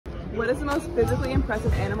What is the most physically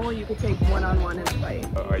impressive animal you could take one-on-one in a fight?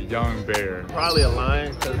 A young bear. Probably a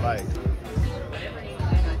lion, cause like,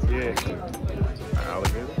 yeah, An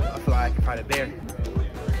alligator. I feel like I can fight a bear.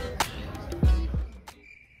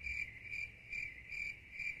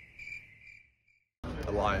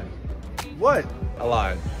 A lion. What? A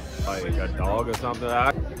lion. Like a dog or something.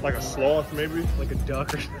 Like a sloth, maybe? Like a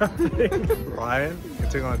duck or something? Ryan can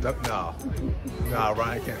take on a duck? No. Nah,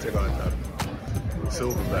 Ryan can't take on a duck.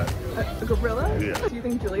 Silver's that. A gorilla? Yeah. Do you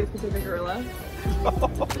think Julius could take a gorilla?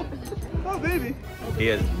 Oh, baby. He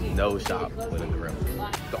has no shot with a gorilla.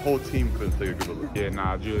 The whole team couldn't take a gorilla. Yeah,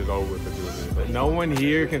 nah, Julius over with the Julius. No one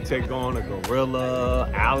here can take on a gorilla,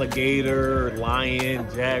 alligator, lion,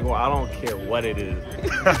 jaguar. I don't care what it is.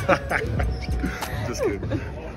 Just kidding.